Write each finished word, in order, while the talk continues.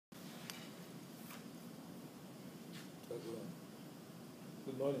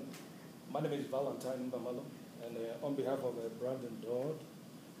morning. My name is Valentine Bamalo, and on behalf of Brandon Dodd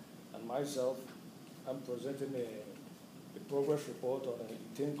and myself, I'm presenting a progress report on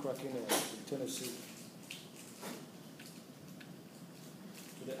ethane cracking in Tennessee.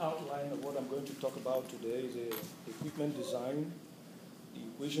 So the outline of what I'm going to talk about today is equipment design, the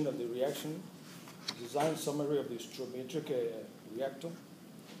equation of the reaction, design summary of the stoichiometric reactor,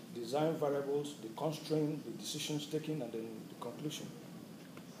 design variables, the constraint, the decisions taken, and then the conclusion.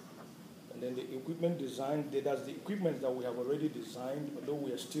 And then the equipment design, that's the equipment that we have already designed, although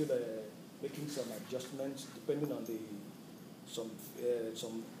we are still making some adjustments depending on some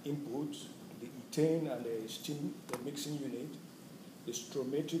inputs, the ethane and the steam, the mixing unit, the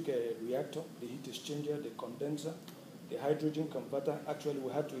stoichiometric reactor, the heat exchanger, the condenser, the hydrogen converter. Actually,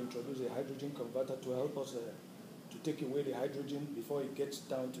 we had to introduce a hydrogen converter to help us to take away the hydrogen before it gets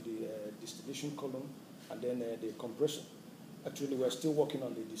down to the distillation column, and then the compressor. Actually, we're still working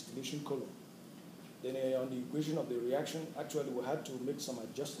on the distillation column. Then on the equation of the reaction, actually we had to make some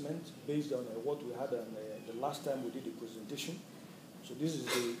adjustments based on what we had on the last time we did the presentation. So this is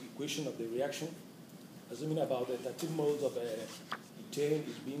the equation of the reaction. Assuming about 13 moles of ethane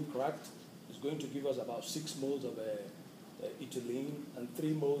is being cracked, it's going to give us about 6 moles of ethylene and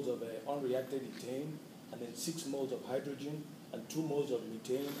 3 moles of unreacted ethane, and then 6 moles of hydrogen and 2 moles of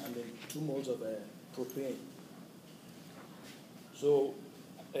methane, and then 2 moles of propane. So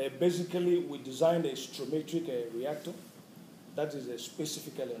basically, we designed a stoichiometric reactor. That is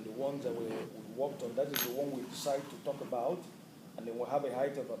specifically on the ones that we worked on. That is the one we decided to talk about. And then we have a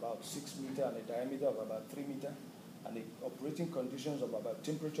height of about 6 meters and a diameter of about 3 meters, and the operating conditions of about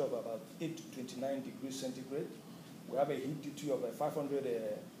temperature of about 8 to 29 degrees centigrade. We have a heat duty of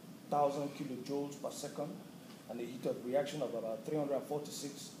 500,000 kilojoules per second, and a heat of reaction of about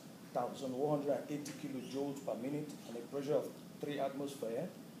 346,180 kilojoules per minute, and a pressure of 3 atmosphere.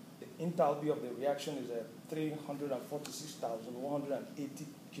 The enthalpy of the reaction is 346,180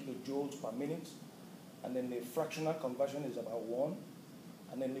 kilojoules per minute, and then the fractional conversion is about 1,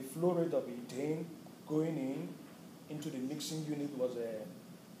 and then the flow rate of ethane going into the mixing unit was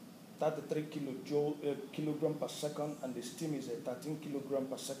 33 kilogram per second, and the steam is 13 kilogram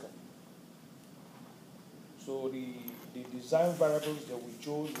per second. So the design variables that we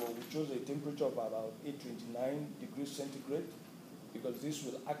chose a temperature of about 829 degrees centigrade, because this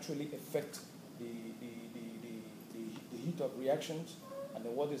will actually affect the heat of reactions and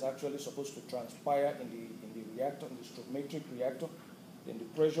then what is actually supposed to transpire in the reactor, in the stoichiometric reactor. Then the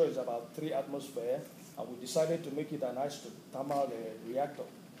pressure is about 3 atmosphere, and we decided to make it an isothermal reactor.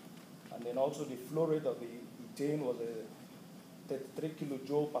 And then also the flow rate of the ethane was 33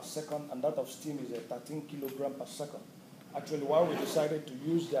 kilojoule per second, and that of steam is 13 kilogram per second. Actually, why we decided to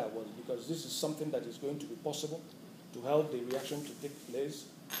use that was because this is something that is going to be possible to help the reaction to take place.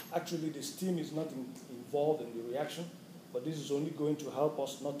 Actually, the steam is not involved in the reaction, but this is only going to help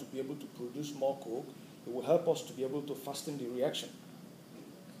us not to be able to produce more coke. It will help us to be able to fasten the reaction.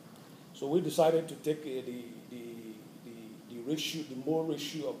 So we decided to take the ratio, the mole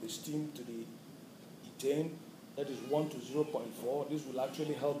ratio of the steam to the ethane, that is 1 to 0.4. This will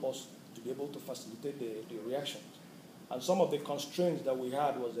actually help us to be able to facilitate the reactions. And some of the constraints that we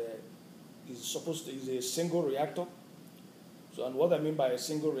had was is a single reactor. So, and what I mean by a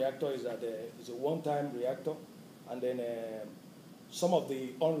single reactor is that it's a one-time reactor, and then some of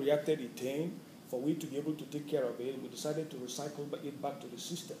the unreacted ethane, for we to be able to take care of it, we decided to recycle it back to the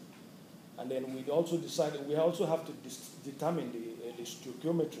system. And then we also decided we also have to determine the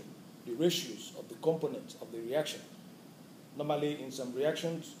stoichiometry, the ratios of the components of the reaction. Normally, in some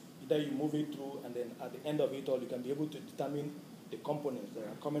reactions, either you move it through, and then at the end of it all, you can be able to determine the components that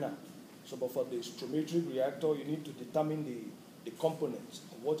are coming out. So, but for the stoichiometric reactor, you need to determine the components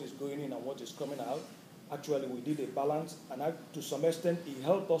of what is going in and what is coming out. Actually, we did a balance, and to some extent, it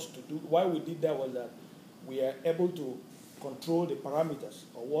helped us to do. Why we did that was that we are able to control the parameters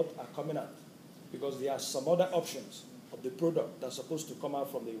of what are coming out, because there are some other options of the product that's supposed to come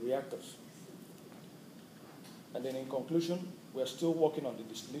out from the reactors. And then in conclusion, we are still working on the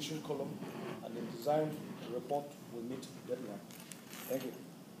distillation column, and the design report will meet deadline. Thank you.